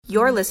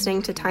You're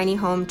listening to Tiny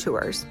Home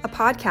Tours, a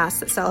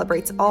podcast that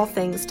celebrates all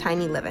things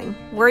tiny living.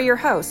 We're your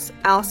hosts,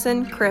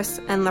 Allison, Chris,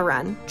 and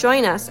Loren.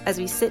 Join us as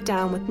we sit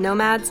down with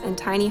nomads and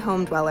tiny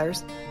home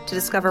dwellers to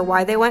discover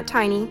why they went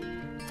tiny,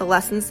 the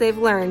lessons they've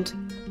learned,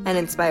 and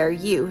inspire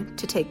you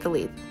to take the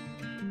leap.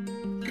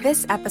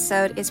 This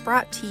episode is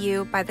brought to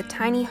you by the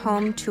Tiny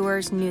Home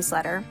Tours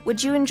newsletter.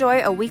 Would you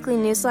enjoy a weekly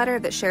newsletter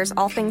that shares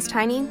all things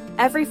tiny?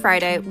 Every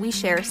Friday, we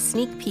share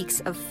sneak peeks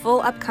of full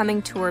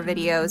upcoming tour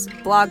videos,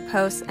 blog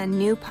posts, and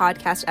new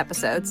podcast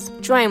episodes.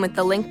 Join with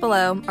the link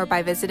below or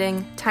by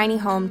visiting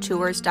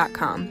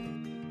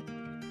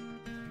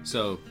tinyhometours.com.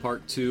 So,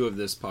 part 2 of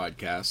this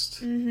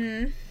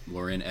podcast.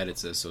 Lauren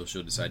edits this, so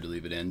she'll decide to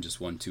leave it in. Just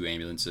 2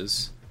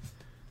 ambulances.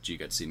 You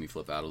got to see me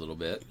flip out a little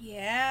bit.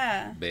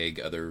 Yeah.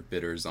 Beg other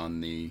bidders on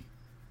the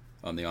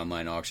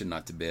online auction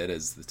not to bid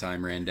as the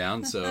time ran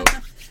down. So,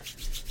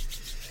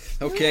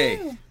 okay,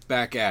 Woo.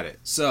 Back at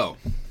it. So,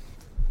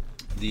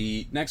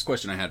 the next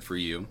question I had for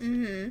you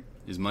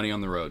is money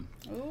on the road.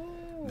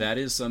 Ooh. That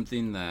is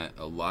something that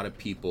a lot of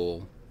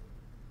people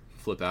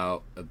flip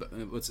out. I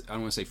don't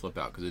want to say flip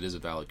out because it is a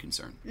valid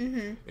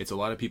concern. It's a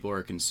lot of people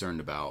are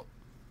concerned about.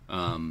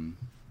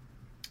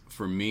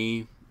 For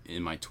me,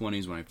 in my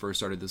 20s, when I first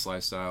started this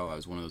lifestyle, I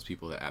was one of those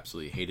people that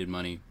absolutely hated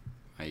money.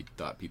 I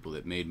thought people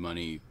that made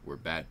money were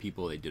bad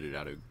people. They did it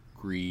out of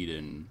greed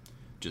and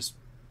just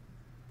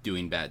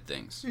doing bad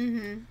things.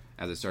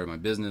 As I started my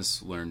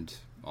business, learned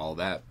all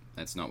that.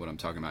 That's not what I'm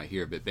talking about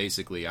here, but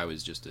basically I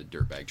was just a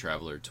dirtbag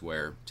traveler to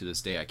where, to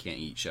this day, I can't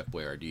eat Chef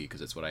Boyardee because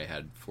that's what I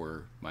had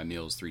for my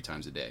meals 3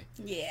 times a day.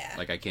 Yeah.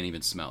 Like, I can't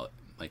even smell it.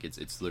 Like,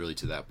 it's literally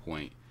to that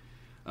point.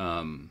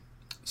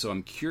 So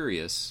I'm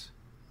curious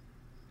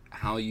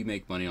how you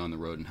make money on the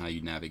road and how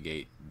you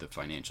navigate the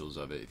financials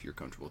of it, if you're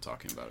comfortable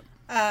talking about it.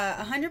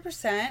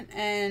 100%.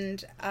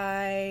 And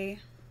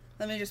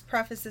let me just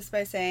preface this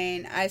by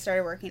saying I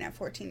started working at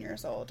 14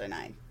 years old and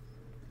I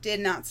did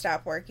not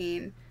stop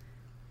working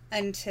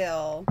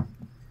until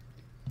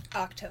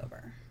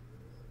October.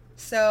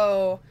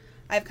 So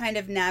I've kind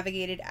of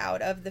navigated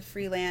out of the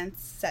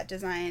freelance set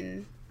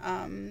design,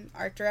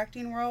 art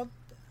directing world.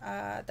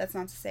 That's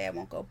not to say I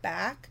won't go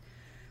back.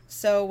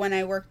 So when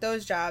I work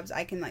those jobs,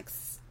 I can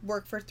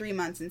work for 3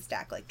 months and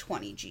stack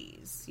 20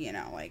 G's,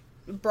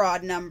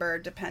 broad number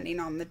depending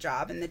on the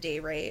job and the day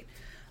rate.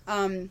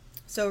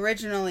 So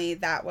originally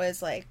that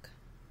was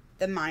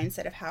the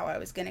mindset of how I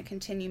was going to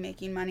continue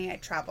making money.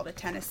 I'd travel to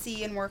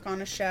Tennessee and work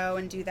on a show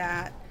and do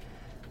that.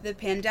 The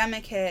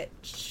pandemic hit,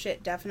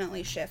 shit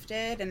definitely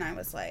shifted, and I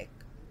was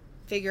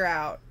figure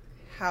out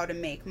how to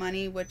make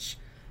money, which,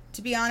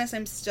 to be honest,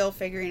 I'm still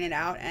figuring it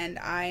out, and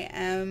I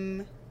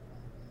am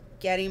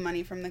getting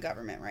money from the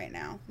government right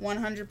now.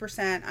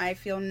 100%. I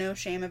feel no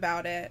shame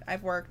about it.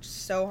 I've worked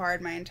so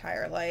hard my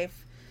entire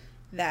life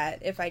that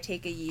if I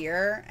take a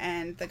year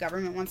and the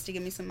government wants to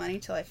give me some money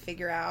till I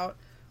figure out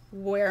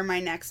where my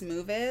next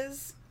move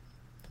is,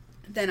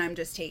 then I'm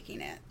just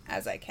taking it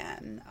as I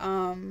can.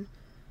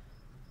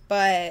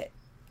 But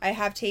I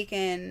have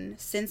taken,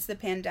 since the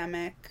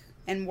pandemic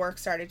and work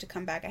started to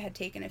come back, I had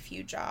taken a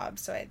few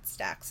jobs, so I'd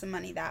stacked some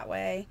money that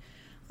way.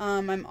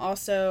 I'm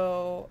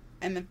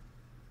a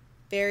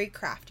very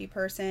crafty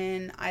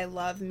person. I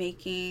love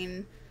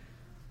making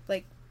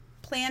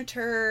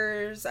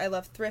planters. I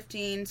love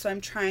thrifting. So I'm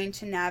trying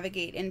to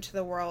navigate into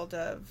the world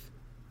of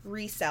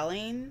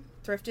reselling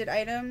thrifted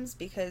items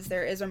because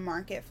there is a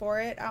market for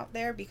it out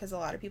there, because a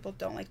lot of people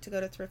don't like to go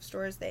to thrift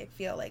stores. They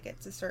feel like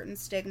it's a certain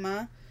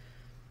stigma,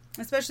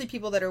 especially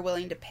people that are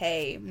willing to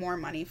pay more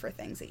money for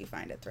things that you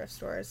find at thrift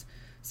stores.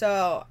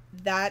 So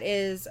that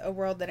is a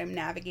world that I'm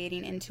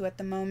navigating into at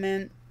the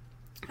moment.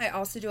 I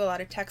also do a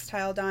lot of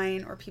textile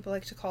dyeing, or people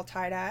like to call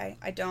tie-dye.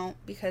 I don't,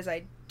 because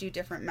I do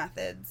different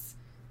methods,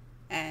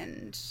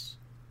 and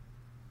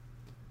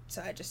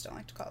so I just don't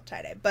like to call it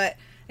tie-dye. But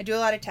I do a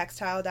lot of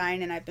textile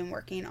dyeing, and I've been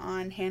working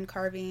on hand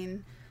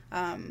carving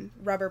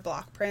rubber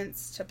block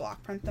prints to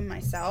block print them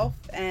myself,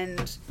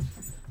 and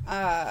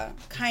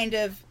kind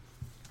of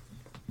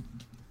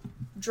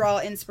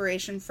draw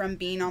inspiration from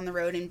being on the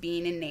road and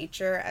being in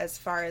nature as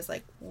far as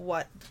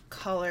what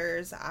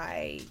colors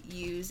I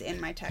use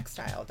in my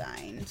textile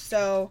dyeing.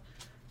 So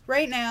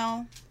right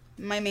now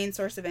my main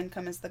source of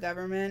income is the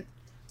government,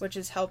 which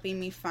is helping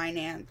me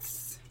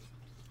finance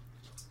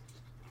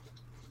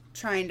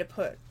trying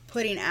to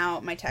putting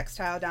out my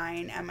textile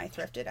dyeing and my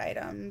thrifted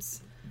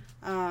items.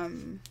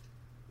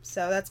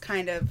 So that's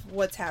kind of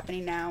what's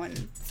happening now,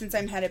 and since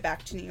I'm headed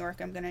back to New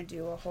York, I'm going to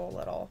do a whole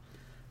little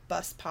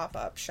bus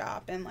pop-up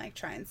shop and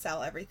try and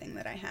sell everything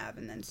that I have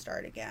and then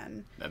start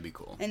again. That'd be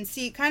cool. And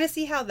see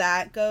how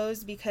that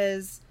goes,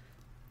 because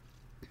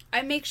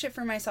I make shit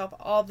for myself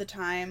all the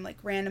time,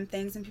 random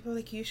things, and people are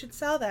you should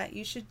sell that,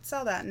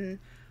 and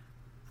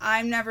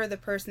I'm never the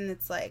person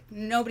that's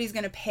nobody's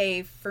gonna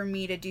pay for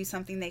me to do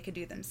something they could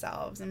do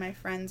themselves. And my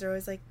friends are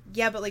always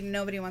yeah, but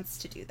nobody wants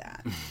to do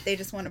that. They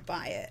just want to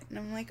buy it. And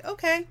I'm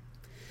okay.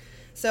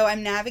 So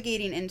I'm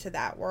navigating into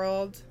that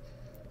world,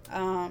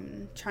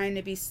 trying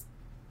to be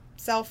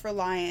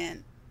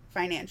self-reliant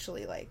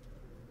financially,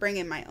 bring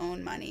in my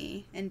own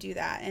money and do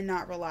that and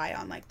not rely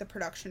on like the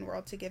production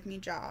world to give me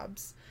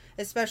jobs,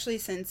 especially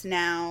since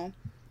now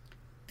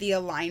the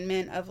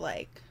alignment of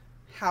like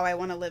how I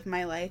want to live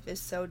my life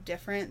is so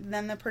different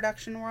than the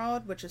production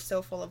world, which is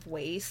so full of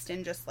waste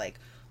and just like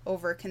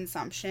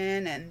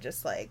overconsumption and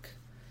just like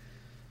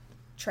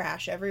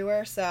trash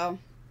everywhere. So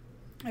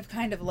I've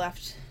kind of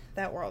left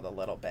that world a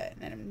little bit,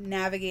 and I'm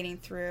navigating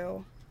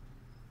through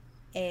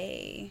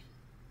a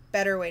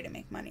better way to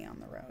make money on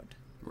the road.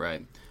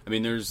 Right. I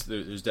mean, there's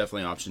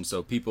definitely options.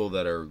 So people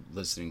that are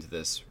listening to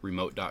this,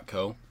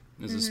 remote.co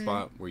is a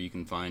spot where you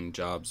can find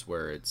jobs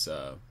where it's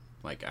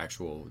like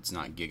actual, it's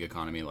not gig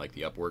economy like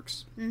the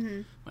Upworks,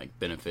 like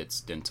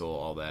benefits, dental,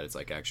 all that. It's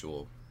like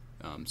actual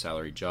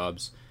salary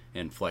jobs.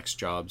 And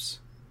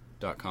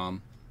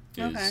flexjobs.com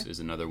is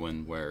another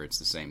one where it's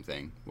the same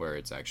thing, where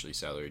it's actually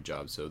salary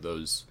jobs. So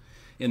those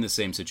in the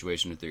same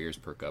situation with their ears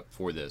perk up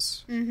for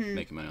this,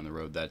 making money on the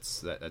road,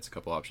 that's a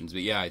couple options.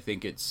 But yeah, I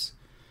think it's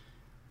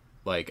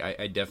like,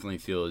 I definitely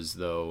feel as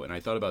though, and I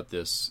thought about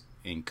this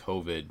in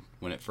COVID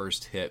when it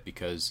first hit,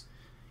 because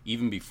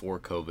even before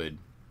COVID,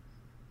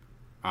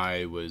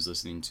 I was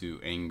listening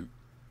to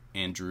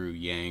Andrew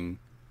Yang,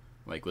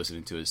 like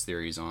listening to his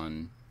theories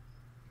on,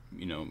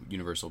 you know,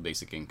 universal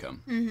basic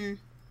income.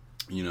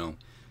 You know,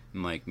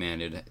 I'm like,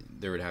 man,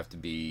 there would have to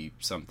be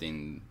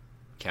something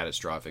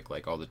catastrophic,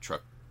 like all the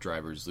truck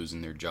drivers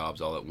losing their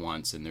jobs all at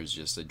once, and there's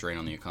just a drain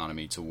on the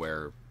economy to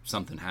where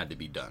something had to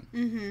be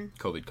done.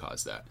 COVID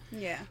caused that.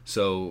 Yeah.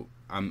 So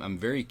I'm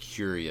very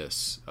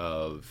curious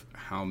of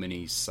how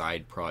many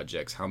side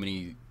projects, how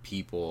many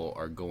people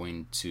are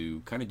going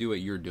to kind of do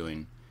what you're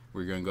doing,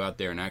 where you're going to go out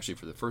there and actually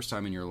for the first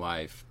time in your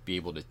life be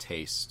able to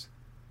taste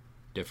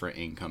different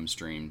income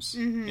streams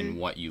in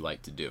what you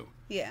like to do.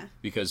 Yeah.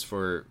 Because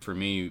for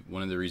me,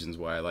 one of the reasons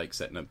why I like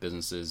setting up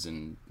businesses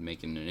and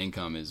making an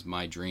income is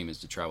my dream is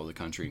to travel the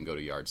country and go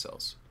to yard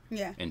sales.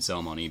 Yeah. And sell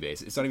them on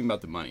eBay. It's not even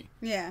about the money.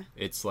 Yeah.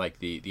 It's like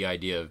the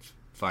idea of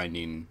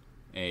finding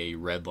a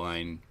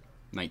redline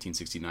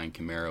 1969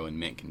 Camaro in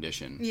mint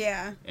condition.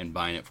 Yeah. And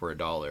buying it for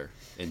 $1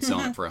 and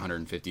selling it for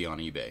 $150 on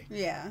eBay.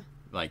 Yeah.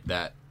 Like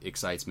that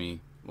excites me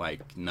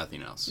like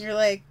nothing else. You're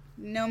like,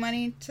 no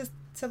money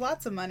to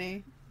lots of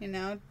money, you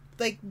know?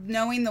 Like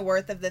knowing the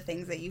worth of the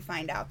things that you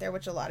find out there,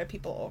 which a lot of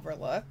people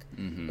overlook,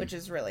 which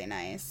is really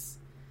nice.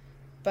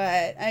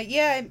 But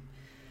yeah,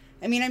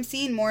 I mean, I'm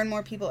seeing more and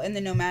more people in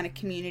the nomadic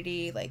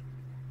community, like,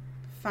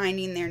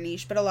 finding their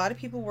niche. But a lot of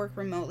people work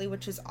remotely,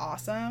 which is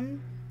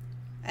awesome.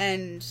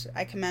 And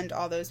I commend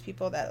all those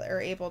people that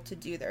are able to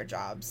do their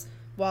jobs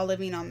while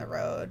living on the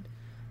road.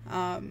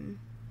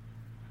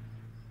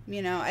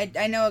 You know,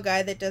 I know a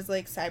guy that does,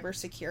 like,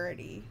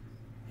 cybersecurity.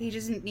 He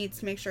just needs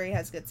to make sure he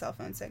has good cell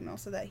phone signal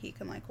so that he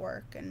can, like,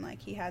 work. And,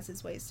 like, he has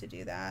his ways to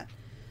do that.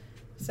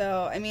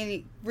 So, I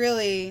mean,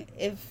 really,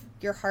 if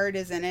your heart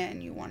is in it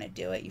and you want to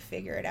do it, you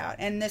figure it out.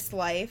 And this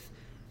life,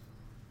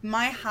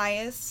 my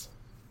highest,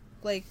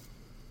 like,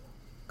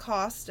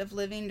 cost of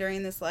living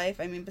during this life,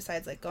 I mean,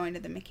 besides, like, going to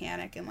the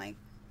mechanic and, like,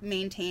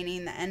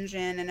 maintaining the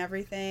engine and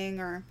everything,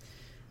 or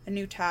a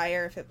new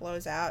tire if it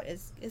blows out,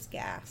 is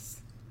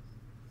gas.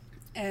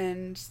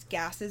 And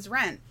gas is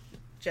rent.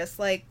 Just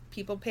like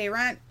people pay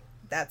rent,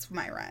 that's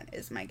my rent,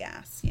 is my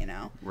gas, you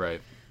know?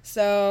 Right.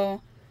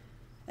 So,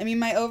 I mean,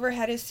 my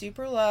overhead is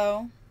super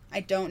low.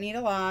 I don't need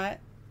a lot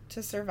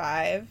to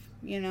survive,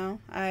 you know?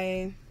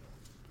 I've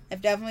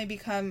definitely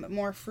become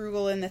more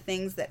frugal in the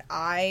things that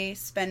I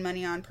spend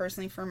money on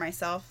personally for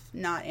myself,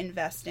 not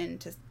invest in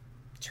to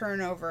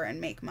turn over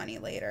and make money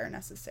later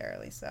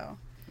necessarily. So,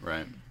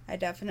 right. I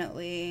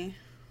definitely,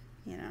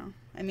 you know,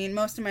 I mean,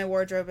 most of my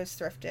wardrobe is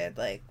thrifted.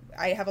 Like,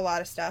 I have a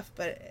lot of stuff,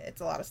 but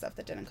it's a lot of stuff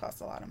that didn't cost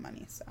a lot of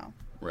money, so.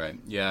 Right.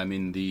 Yeah, I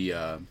mean, the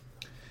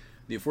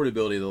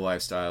affordability of the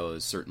lifestyle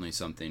is certainly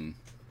something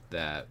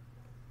that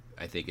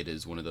I think it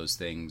is one of those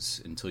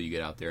things until you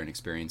get out there and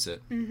experience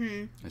it.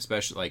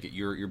 Especially, like,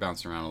 you're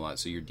bouncing around a lot,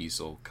 so your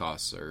diesel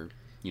costs are,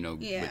 you know,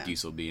 with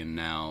diesel being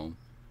now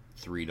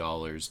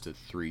 $3 to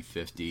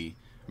 $3.50.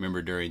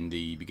 Remember during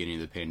the beginning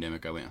of the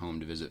pandemic, I went home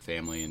to visit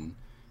family, and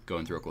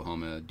going through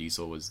Oklahoma,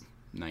 diesel was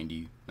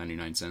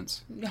 99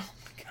 cents. Oh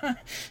my god.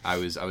 I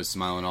was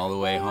smiling all the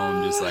way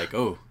home, just like,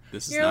 oh,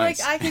 this is nice. You're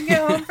like, I can get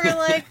home for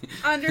like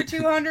under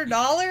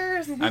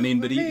 $200. I mean,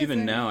 but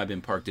even now I've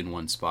been parked in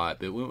one spot,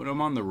 but when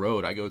I'm on the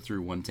road, I go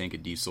through one tank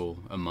of diesel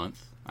a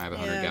month. I have a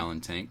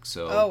 100-gallon tank,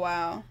 so oh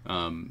wow.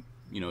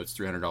 You know, it's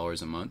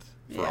 $300 a month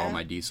for all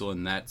my diesel,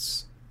 and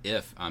that's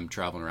if I'm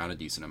traveling around a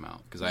decent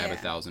amount, because I have a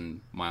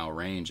 1,000-mile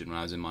range, and when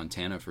I was in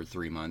Montana for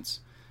 3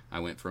 months, I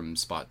went from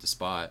spot to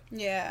spot.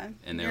 Yeah.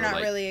 And you're not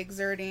like, really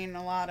exerting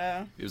a lot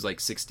of... It was like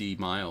 60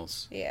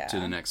 miles to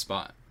the next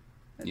spot.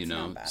 That's, you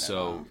know?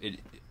 So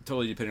it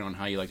totally depending on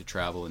how you like to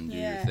travel and do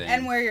your thing.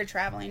 And where you're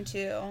traveling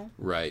to.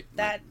 Right.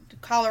 That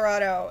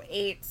Colorado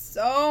ate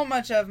so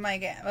much of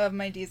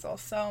my diesel.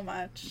 So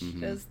much.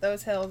 Because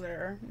those hills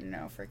are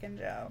no freaking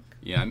joke.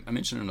 Yeah, I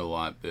mentioned it a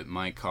lot, but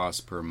my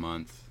cost per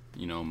month,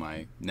 you know,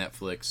 my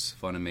Netflix,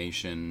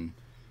 Funimation,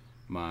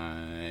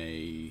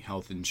 my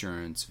health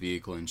insurance,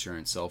 vehicle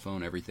insurance, cell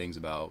phone, everything's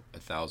about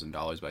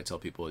 $1,000. But I tell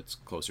people it's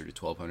closer to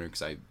 $1,200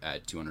 because I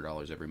add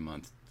 $200 every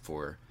month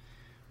for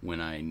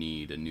when I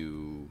need a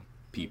new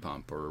pee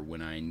pump or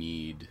when I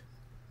need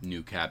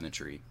new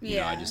cabinetry. You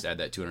know, I just add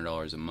that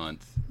 $200 a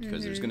month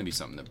because there's going to be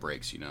something that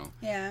breaks, you know.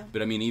 Yeah.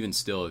 But I mean, even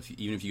still,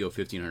 even if you go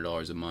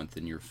 $1,500 a month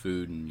and your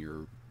food and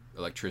your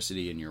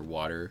electricity and your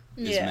water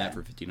is met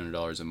for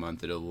 $1,500 a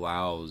month, it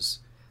allows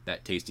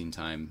that tasting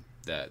time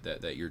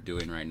that you're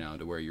doing right now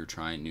to where you're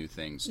trying new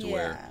things to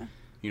where,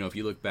 you know, if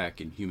you look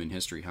back in human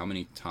history, how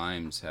many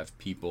times have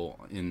people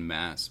in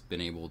mass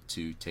been able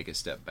to take a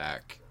step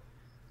back,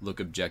 look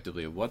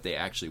objectively at what they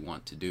actually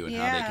want to do and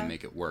how they can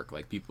make it work?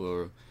 Like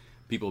people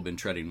have been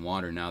treading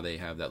water. Now they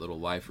have that little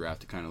life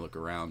raft to kind of look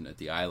around at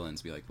the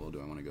islands, be like, well,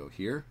 do I want to go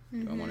here?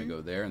 Do I want to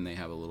go there? And they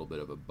have a little bit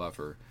of a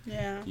buffer,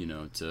 you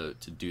know, to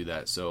do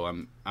that. So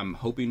I'm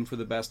hoping for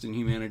the best in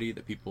humanity,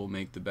 that people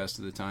make the best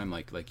of the time,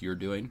 like you're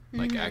doing,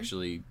 like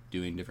actually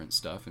doing different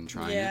stuff and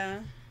trying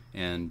it.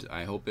 And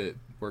I hope it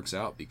works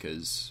out,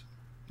 because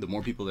the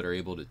more people that are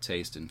able to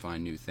taste and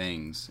find new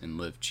things and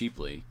live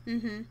cheaply,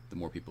 the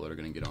more people that are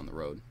going to get on the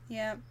road.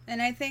 Yeah.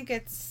 And I think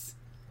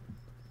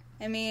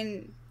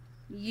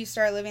you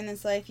start living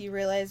this life, you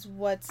realize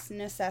what's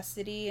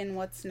necessity and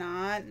what's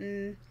not.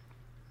 And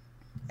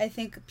I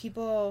think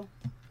people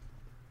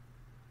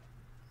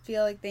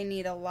feel like they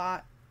need a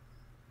lot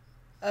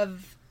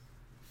of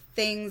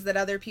things that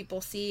other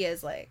people see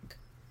as like,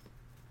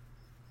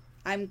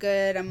 I'm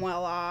good, I'm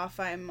well off,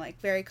 I'm like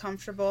very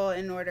comfortable,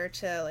 in order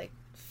to like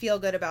feel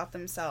good about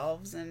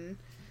themselves. And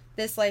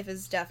this life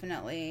is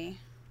definitely,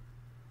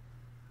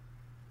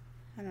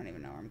 I don't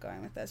even know where I'm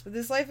going with this, but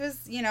this life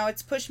is, you know,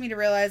 it's pushed me to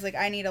realize like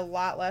I need a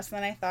lot less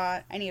than I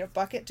thought. I need a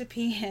bucket to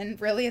pee in,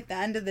 really, at the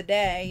end of the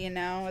day, you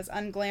know, as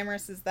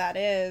unglamorous as that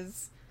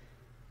is,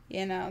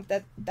 you know,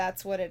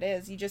 that's what it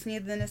is. You just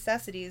need the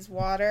necessities: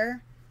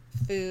 water,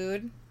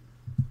 food,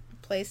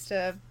 a place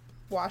to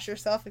wash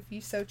yourself if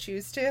you so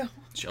choose to.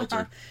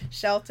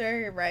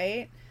 Shelter,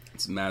 right?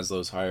 It's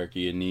Maslow's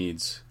hierarchy of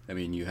needs. I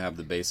mean, you have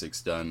the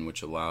basics done,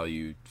 which allow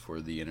you for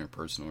the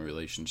interpersonal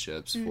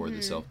relationships, for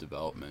the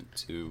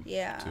self-development to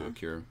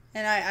occur.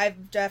 And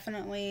I've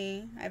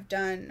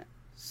done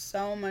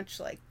so much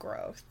like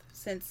growth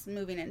since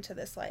moving into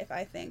this life.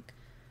 I think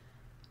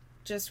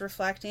just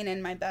reflecting,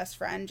 and my best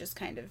friend just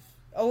kind of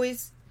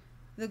always,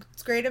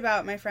 it's great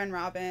about my friend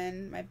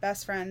Robin, my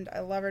best friend.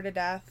 I love her to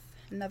death.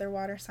 Another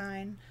water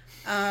sign.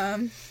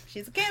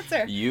 She's a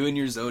Cancer. You and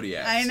your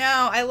zodiacs. I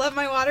know. I love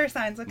my water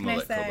signs. What can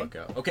I say?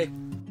 Okay.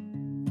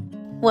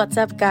 What's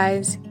up,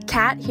 guys?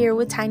 Kat here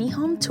with Tiny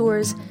Home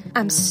Tours.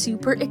 I'm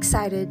super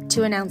excited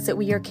to announce that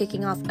we are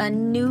kicking off a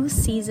new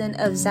season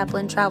of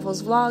Zeppelin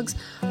Travels vlogs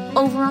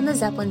over on the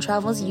Zeppelin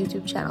Travels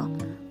YouTube channel.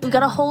 We've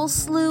got a whole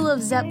slew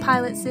of Zepp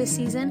pilots this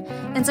season,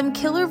 and some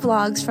killer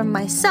vlogs from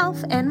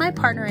myself and my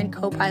partner and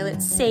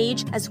co-pilot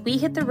Sage as we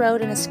hit the road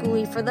in a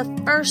Skoolie for the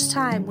first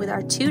time with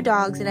our 2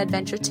 dogs and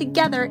adventure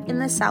together in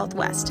the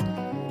Southwest.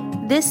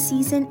 This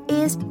season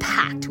is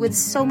packed with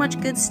so much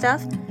good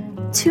stuff.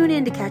 Tune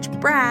in to catch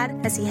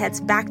Brad as he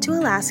heads back to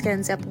Alaska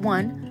in Zepp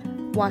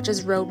 1, watch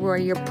as road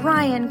warrior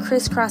Brian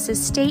crisscrosses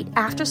state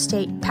after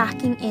state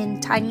packing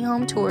in tiny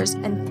home tours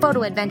and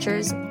photo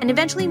adventures, and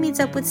eventually meets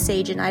up with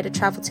Sage and I to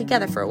travel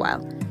together for a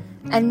while.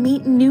 And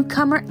meet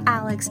newcomer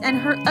Alex and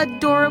her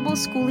adorable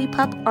Skoolie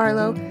pup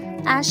Arlo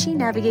as she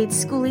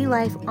navigates Skoolie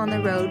life on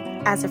the road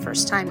as a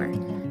first-timer.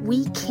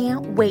 We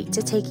can't wait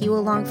to take you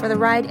along for the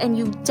ride, and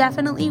you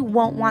definitely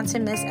won't want to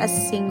miss a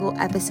single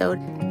episode.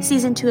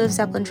 Season 2 of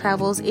Zeppelin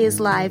Travels is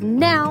live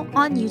now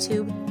on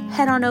YouTube.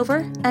 Head on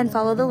over and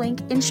follow the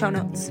link in show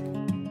notes.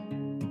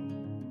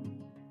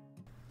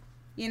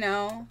 You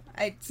know,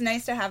 it's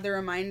nice to have the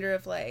reminder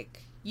of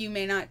like, you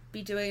may not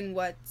be doing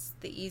what's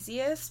the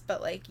easiest,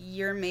 but like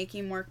you're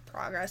making more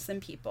progress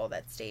than people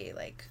that stay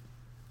like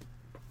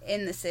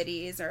in the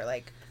cities, or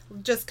like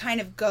just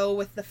kind of go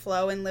with the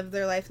flow and live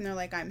their life and they're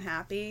like, I'm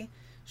happy.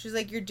 She's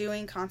like, you're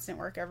doing constant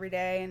work every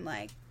day, and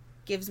like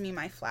gives me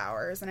my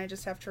flowers. And I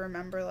just have to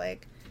remember,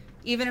 like,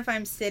 even if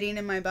I'm sitting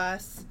in my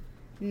bus,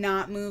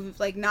 not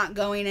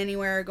going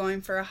anywhere or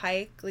going for a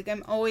hike, like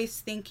I'm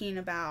always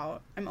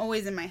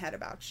in my head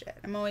about shit.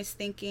 I'm always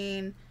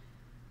thinking,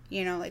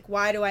 you know, like,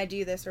 why do I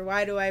do this, or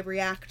why do I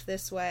react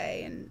this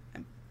way?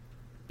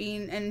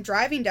 And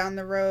driving down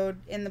the road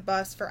in the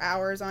bus for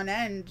hours on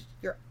end,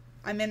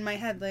 I'm in my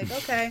head like,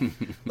 okay,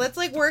 let's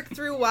like work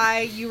through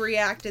why you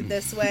reacted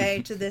this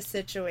way to this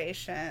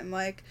situation.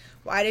 Like,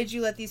 why did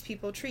you let these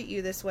people treat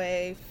you this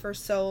way for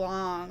so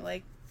long?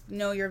 Like,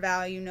 know your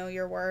value, know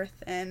your worth.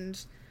 And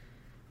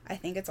I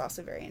think it's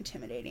also very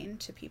intimidating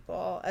to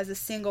people. As a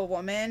single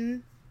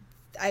woman,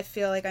 I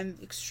feel like I'm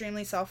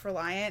extremely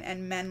self-reliant,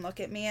 and men look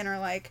at me and are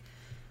like,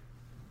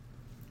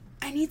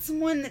 I need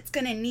someone that's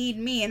gonna need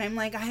me. And I'm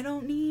like, I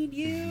don't need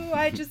you.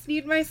 I just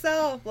need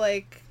myself.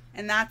 Like,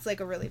 and that's like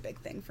a really big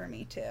thing for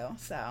me too.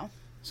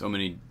 So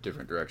many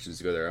different directions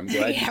to go there. I'm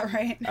glad. Yeah,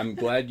 right. I'm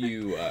glad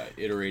you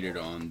iterated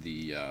on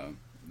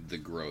the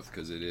growth,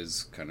 because it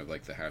is kind of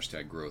like the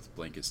hashtag growth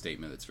blanket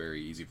statement that's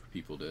very easy for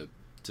people to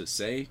to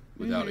say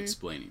without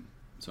explaining.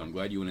 So I'm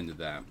glad you went into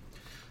that.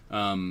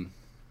 Kind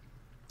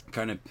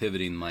of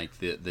pivoting, like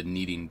the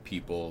needing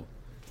people.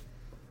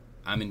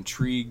 I'm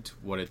intrigued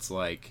what it's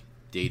like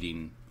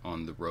dating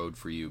on the road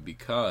for you,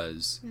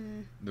 because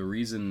the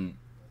reason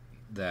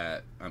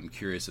that I'm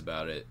curious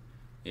about it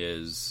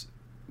is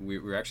we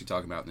were actually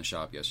talking about in the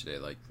shop yesterday,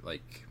 like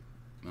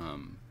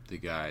the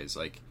guys,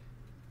 like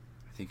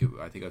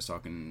I think I was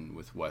talking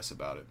with Wes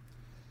about it.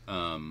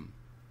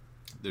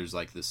 There's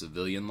like the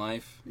civilian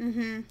life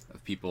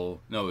of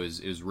people. No,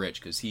 it was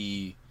Rich, because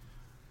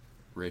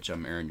Rich,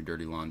 I'm airing your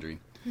dirty laundry.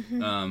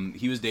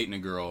 He was dating a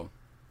girl,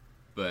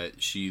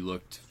 but she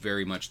looked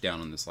very much down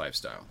on this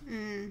lifestyle.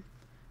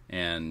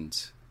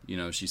 And, you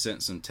know, she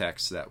sent some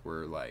texts that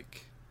were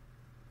like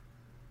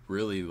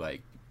really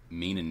like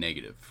mean and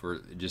negative,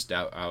 for just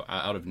out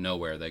of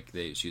nowhere. Like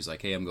she's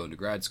like, "Hey, I'm going to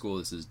grad school.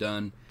 This is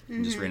done."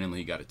 And just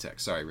randomly got a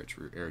text. Sorry, Rich,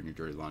 for airing your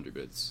dirty laundry,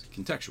 but it's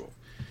contextual.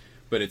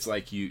 But it's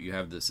like you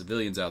have the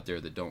civilians out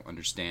there that don't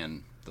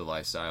understand the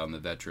lifestyle, and the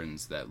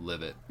veterans that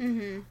live it.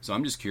 So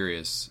I'm just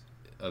curious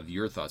of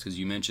your thoughts, because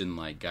you mentioned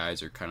like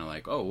guys are kind of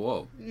like, "Oh,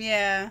 whoa,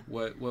 yeah,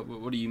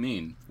 what do you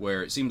mean?"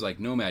 Where it seems like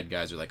nomad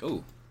guys are like,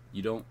 "Oh,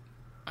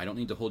 I don't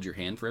need to hold your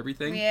hand for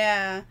everything."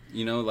 Yeah,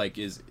 you know, like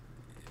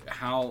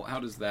how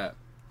does that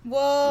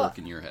work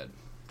in your head?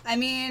 I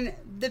mean,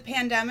 the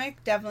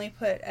pandemic definitely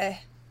put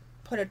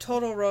a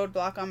total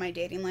roadblock on my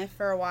dating life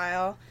for a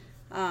while.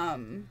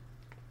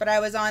 But I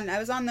was on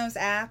those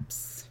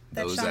apps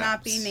that shall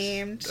not be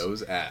named.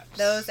 Those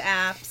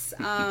apps.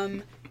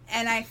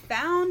 And I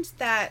found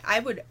that I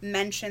would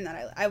mention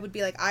that I would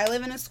be like, I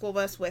live in a school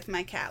bus with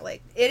my cat.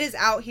 Like, it is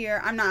out here.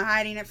 I'm not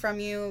hiding it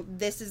from you.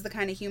 This is the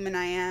kind of human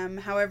I am.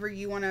 However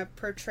you want to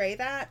portray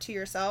that to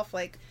yourself,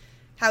 like,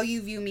 how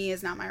you view me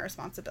is not my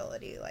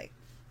responsibility. Like,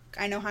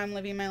 I know how I'm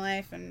living my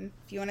life, and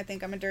if you want to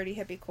think I'm a dirty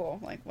hippie, cool.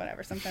 Like,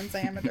 whatever. Sometimes I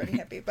am a dirty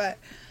hippie. But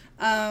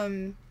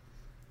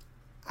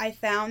I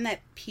found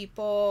that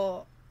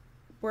people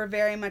were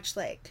very much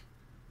like,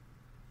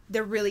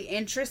 they're really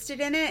interested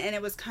in it, and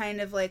it was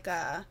kind of like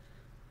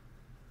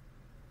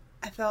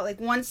I felt like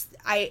once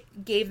I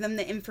gave them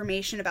the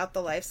information about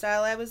the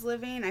lifestyle I was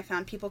living, I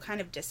found people kind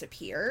of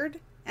disappeared.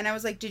 And I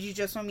was like, did you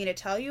just want me to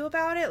tell you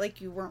about it? Like,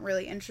 you weren't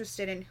really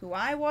interested in who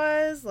I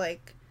was?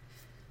 Like,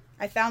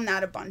 I found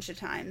that a bunch of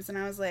times, and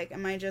I was like,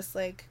 am I just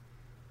like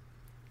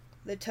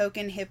the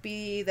token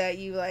hippie that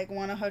you like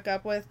want to hook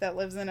up with that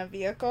lives in a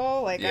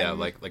vehicle? Like, yeah,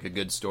 like a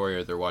good story,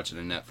 or they're watching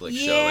a Netflix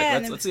show.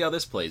 Like, let's see how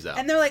this plays out.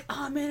 And they're like,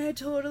 oh man, I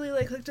totally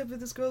like hooked up with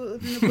this girl that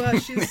lived in the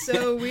bus. She's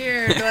so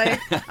weird. Like,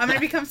 I'm gonna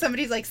become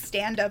somebody's like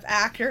stand-up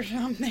actor or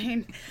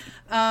something.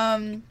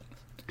 And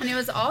it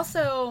was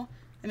also,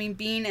 I mean,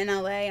 being in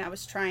LA, I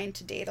was trying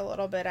to date a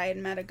little bit. I had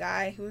met a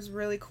guy who was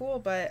really cool,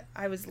 but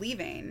I was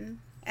leaving,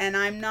 and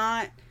I'm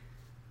not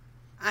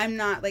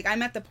like,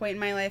 I'm at the point in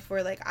my life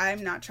where like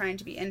I'm not trying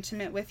to be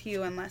intimate with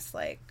you unless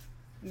like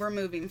we're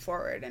moving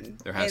forward, and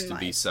there has to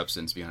be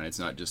substance behind it. It's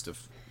not just a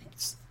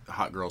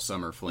hot girl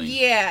summer fling.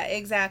 Yeah,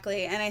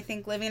 exactly. And I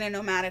think living a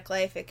nomadic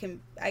life, it can,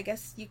 I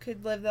guess you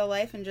could live the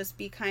life and just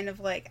be kind of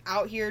like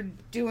out here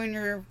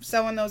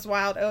sowing those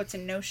wild oats,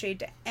 and no shade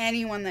to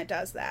anyone that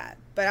does that.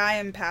 But I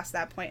am past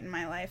that point in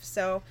my life.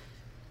 So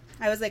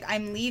I was like,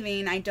 I'm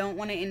leaving. I don't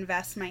want to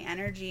invest my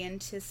energy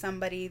into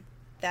somebody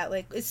that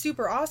like is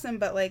super awesome,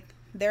 but like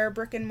they're a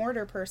brick and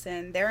mortar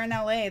person. They're in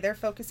LA. They're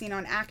focusing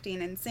on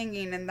acting and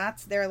singing, and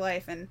that's their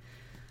life. And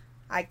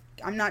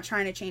I'm not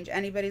trying to change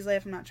anybody's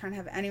life. I'm not trying to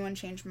have anyone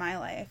change my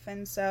life.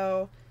 And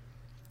so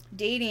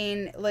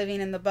dating,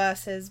 living in the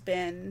bus has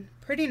been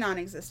pretty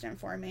non-existent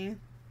for me,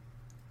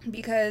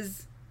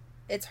 because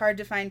it's hard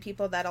to find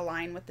people that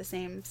align with the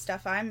same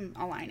stuff I'm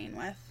aligning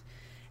with.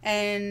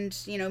 And,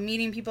 you know,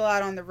 meeting people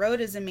out on the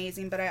road is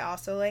amazing, but I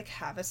also like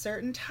have a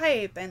certain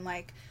type, and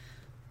like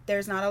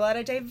there's not a lot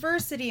of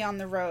diversity on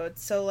the road.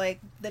 So like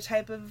the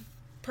type of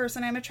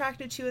person I'm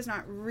attracted to is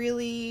not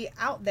really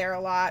out there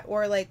a lot,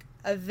 or like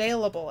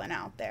available and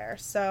out there.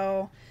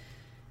 So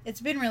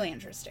it's been really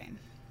interesting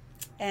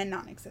and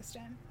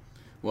non-existent.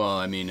 Well,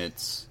 I mean,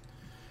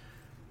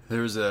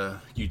 there was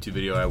a YouTube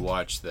video I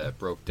watched that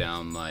broke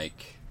down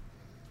like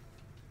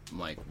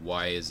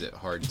why is it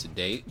hard to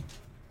date,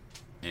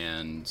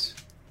 and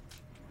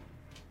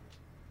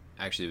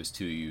actually it was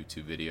two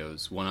YouTube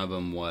videos. One of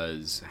them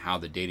was how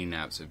the dating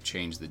apps have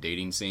changed the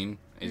dating scene.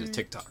 It's a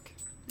TikTok.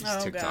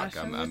 TikTok.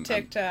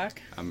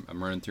 TikTok.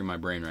 I'm running through my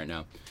brain right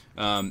now.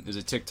 There's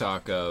a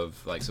TikTok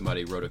of like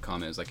somebody wrote a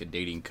comment. It was like a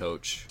dating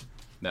coach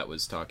that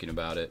was talking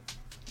about it.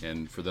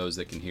 And for those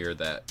that can hear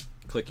that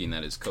clicking,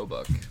 that is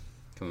Kobuk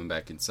coming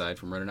back inside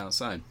from running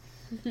outside.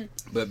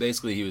 But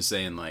basically he was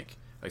saying like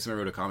somebody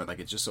wrote a comment like,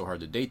 it's just so hard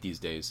to date these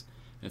days.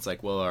 And it's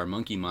like, well, our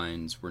monkey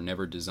minds were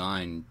never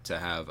designed to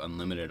have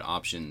unlimited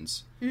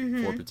options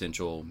for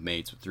potential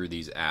mates through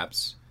these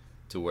apps,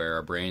 to where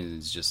our brain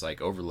is just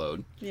like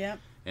overload. Yeah.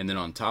 And then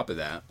on top of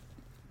that,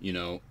 you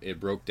know,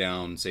 it broke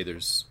down, say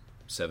there's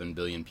 7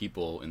 billion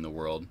people in the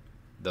world,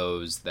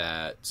 those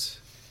that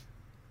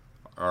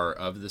are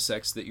of the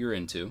sex that you're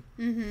into,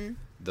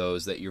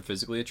 those that you're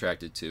physically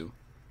attracted to,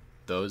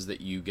 those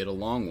that you get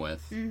along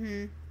with,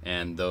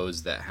 and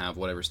those that have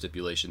whatever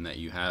stipulation that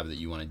you have that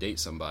you want to date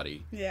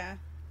somebody. Yeah.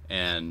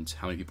 And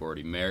how many people are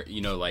already married,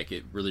 like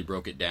it really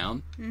broke it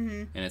down.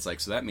 And it's like,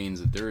 so that means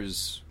that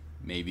there's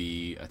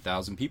maybe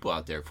 1,000 people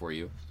out there for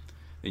you.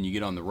 Then you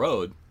get on the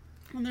road.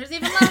 And there's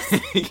even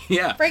less.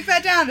 Yeah. Break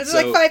that down. There's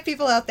like 5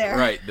 people out there.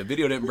 Right. The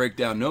video didn't break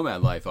down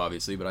nomad life,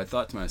 obviously, but I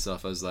thought to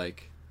myself, I was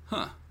like,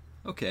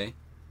 okay,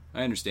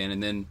 I understand.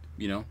 And then,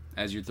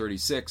 as you're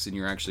 36 and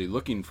you're actually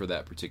looking for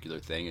that particular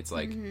thing, it's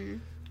like,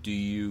 do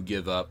you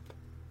give up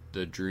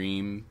the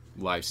dream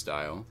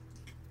lifestyle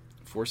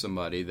for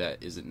somebody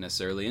that isn't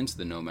necessarily into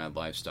the nomad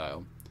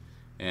lifestyle?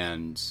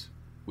 And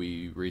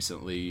we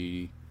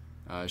recently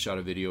shot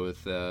a video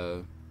with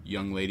a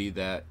young lady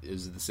that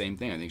is the same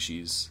thing. I think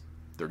she's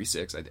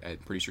 36. I'm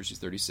pretty sure she's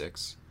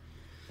 36.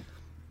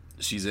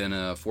 She's in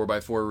a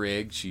 4x4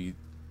 rig.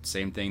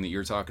 Same thing that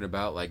you're talking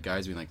about, like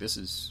guys being like, "This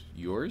is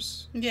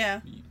yours? Yeah.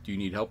 Do you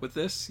need help with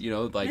this?"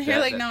 Like and you're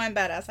like, "No, I'm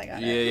badass. I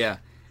got it." Yeah.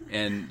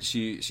 And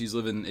she's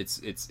living.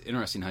 It's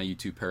interesting how you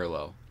two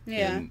parallel.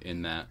 Yeah.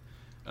 In that.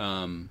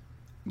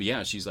 But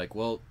yeah, she's like,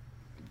 well,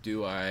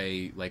 do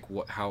I, like,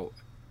 what, how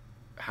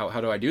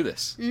do I do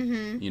this?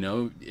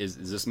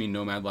 Does this mean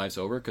nomad life's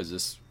over? Because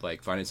this,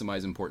 like, finding somebody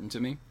is important to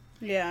me.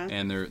 Yeah.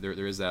 And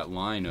there is that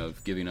line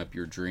of giving up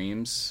your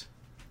dreams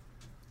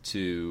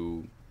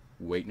to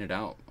waiting it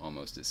out,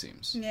 almost, it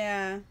seems.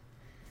 Yeah.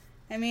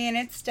 I mean,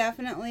 it's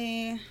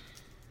definitely,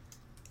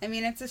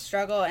 it's a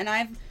struggle. And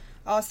I've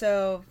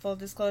also, full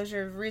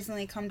disclosure,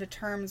 recently come to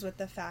terms with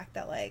the fact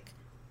that, like,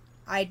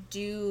 I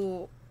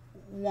do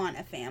want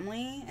a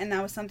family, and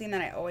that was something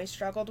that I always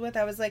struggled with.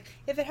 I was like,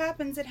 if it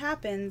happens, it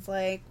happens,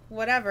 like,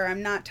 whatever,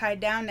 I'm not tied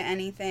down to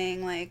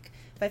anything, like,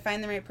 if I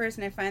find the right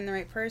person, I find the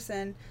right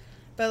person.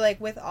 But, like,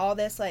 with all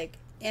this, like,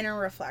 inner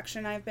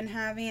reflection I've been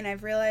having,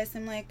 I've realized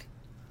I'm like,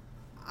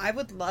 I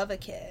would love a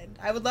kid.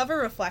 I would love a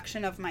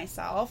reflection of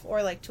myself,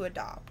 or, like, to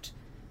adopt.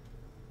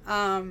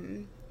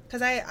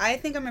 Because I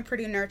think I'm a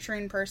pretty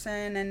nurturing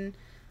person, and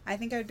I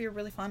think I would be a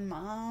really fun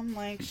mom,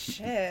 like,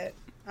 shit.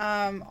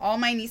 All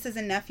my nieces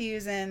and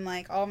nephews and,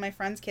 like, all my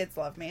friends' kids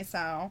love me,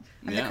 so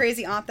I'm the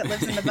crazy aunt that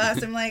lives in the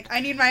bus. I'm like,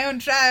 I need my own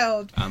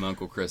child. I'm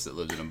Uncle Chris that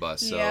lives in a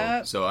bus,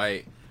 so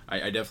I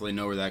definitely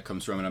know where that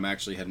comes from, and I'm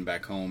actually heading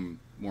back home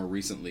more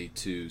recently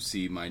to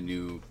see my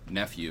new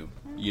nephew,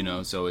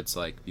 so it's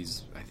like,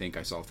 I think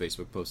I saw a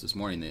Facebook post this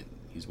morning that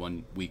he's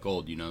 1 week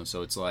old,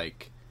 so it's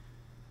like,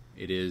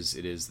 it is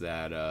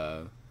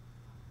that,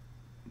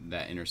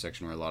 that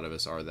intersection where a lot of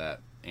us are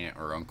that aunt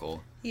or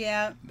uncle.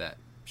 Yeah. That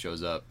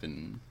shows up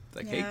and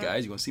like, hey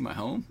guys, you want to see my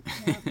home?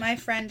 My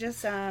friend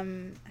just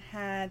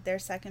had their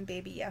second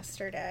baby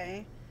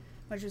yesterday,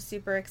 which was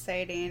super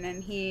exciting.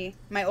 And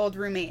my old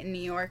roommate in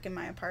New York in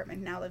my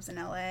apartment, now lives in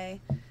LA,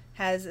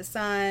 has a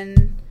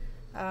son,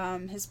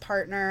 his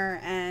partner,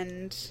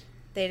 and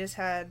they just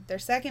had their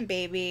second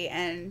baby.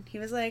 And he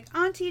was like,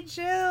 Auntie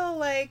Jill,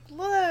 like,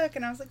 look.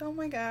 And I was like, oh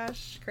my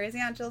gosh, crazy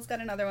Aunt Jill's got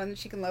another one that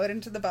she can load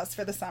into the bus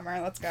for the summer.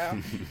 Let's go.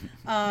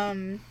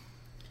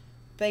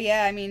 But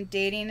yeah,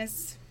 dating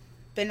has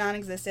been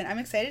non-existent. I'm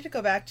excited to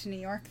go back to New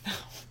York,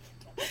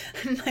 though.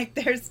 I'm like,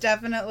 there's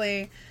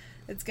definitely,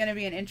 it's going to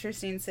be an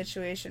interesting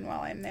situation while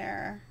I'm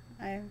there.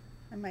 I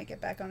might get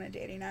back on a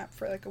dating app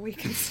for like a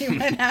week and see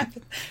what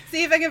happens.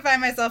 See if I can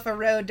find myself a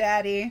road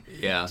daddy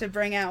to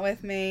bring out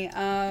with me.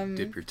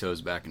 Dip your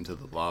toes back into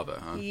the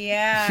lava, huh?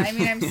 Yeah,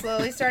 I'm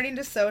slowly starting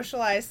to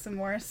socialize some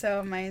more,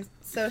 so my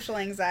social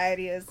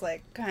anxiety has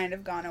like kind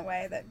of gone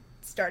away. That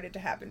started to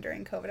happen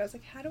during COVID. I was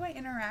like, how do I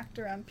interact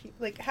around people?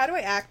 Like, how do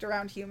I act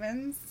around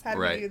humans? How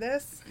do I do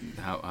this?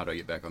 How do I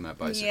get back on that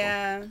bicycle?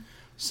 Yeah.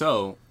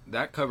 So,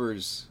 that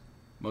covers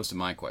most of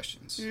my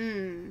questions.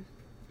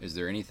 Is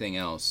there anything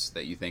else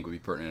that you think would be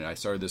pertinent? I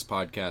started this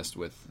podcast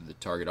with the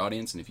target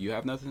audience, and if you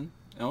have nothing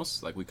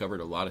else, like, we covered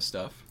a lot of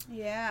stuff.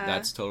 Yeah.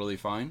 That's totally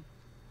fine.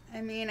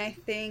 I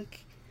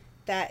think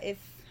that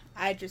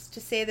to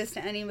say this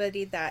to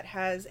anybody that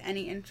has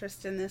any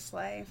interest in this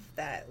life,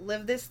 that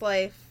live this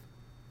life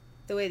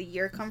the way that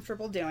you're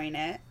comfortable doing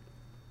it.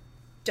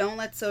 Don't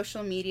let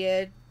social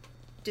media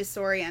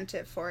disorient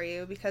it for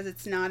you, because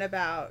it's not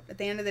about, at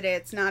the end of the day,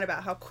 it's not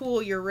about how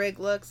cool your rig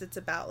looks. It's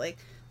about like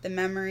the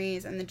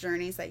memories and the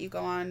journeys that you go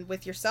on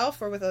with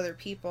yourself or with other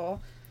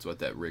people. It's what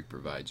that rig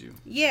provides you.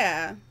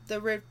 Yeah,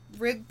 the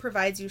rig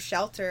provides you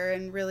shelter,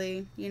 and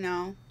really,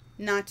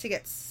 not to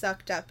get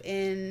sucked up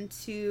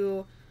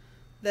into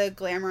the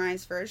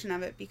glamorized version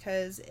of it,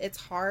 because it's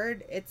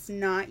hard, it's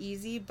not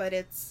easy, but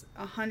it's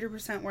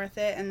 100% worth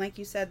it. And like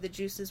you said, the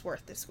juice is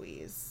worth the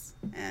squeeze,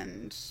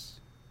 and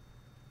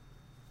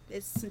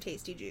it's some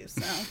tasty juice,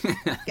 so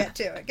get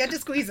to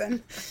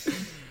squeezing.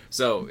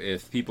 So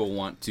if people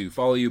want to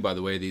follow you, by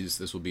the way,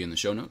 this will be in the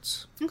show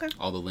notes. Okay.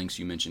 All the links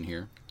you mentioned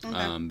here.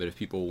 Okay. But if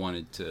people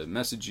wanted to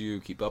message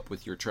you, keep up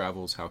with your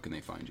travels, how can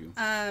they find you?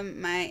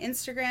 My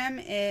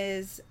Instagram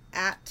is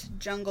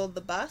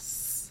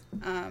 @JungleTheBus.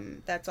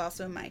 That's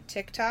also my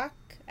TikTok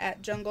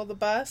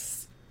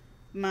 @JungleTheBus.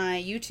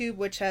 My YouTube,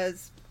 which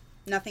has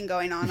nothing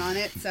going on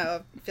it,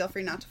 so feel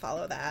free not to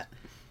follow that.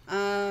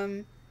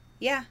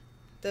 Yeah.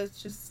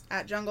 those just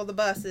at Jungle the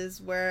Bus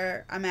is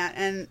where I'm at,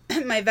 and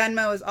my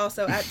Venmo is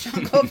also at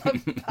Jungle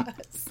the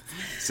Bus.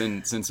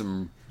 Send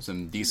some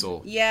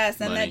diesel. Yeah,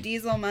 send money. that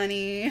diesel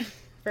money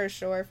for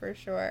sure.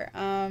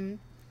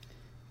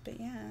 But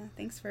yeah,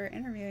 thanks for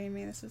interviewing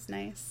me. This was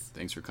nice.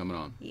 Thanks for coming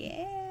on.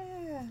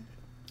 Yeah.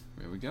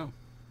 There we go.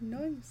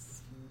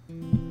 Nice.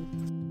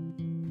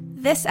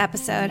 This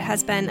episode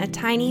has been a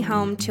Tiny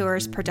Home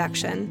Tours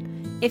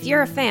production. If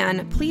you're a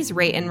fan, please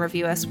rate and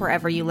review us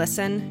wherever you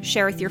listen,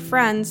 share with your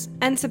friends,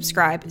 and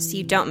subscribe so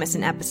you don't miss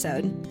an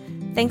episode.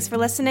 Thanks for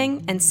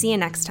listening, and see you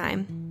next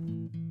time.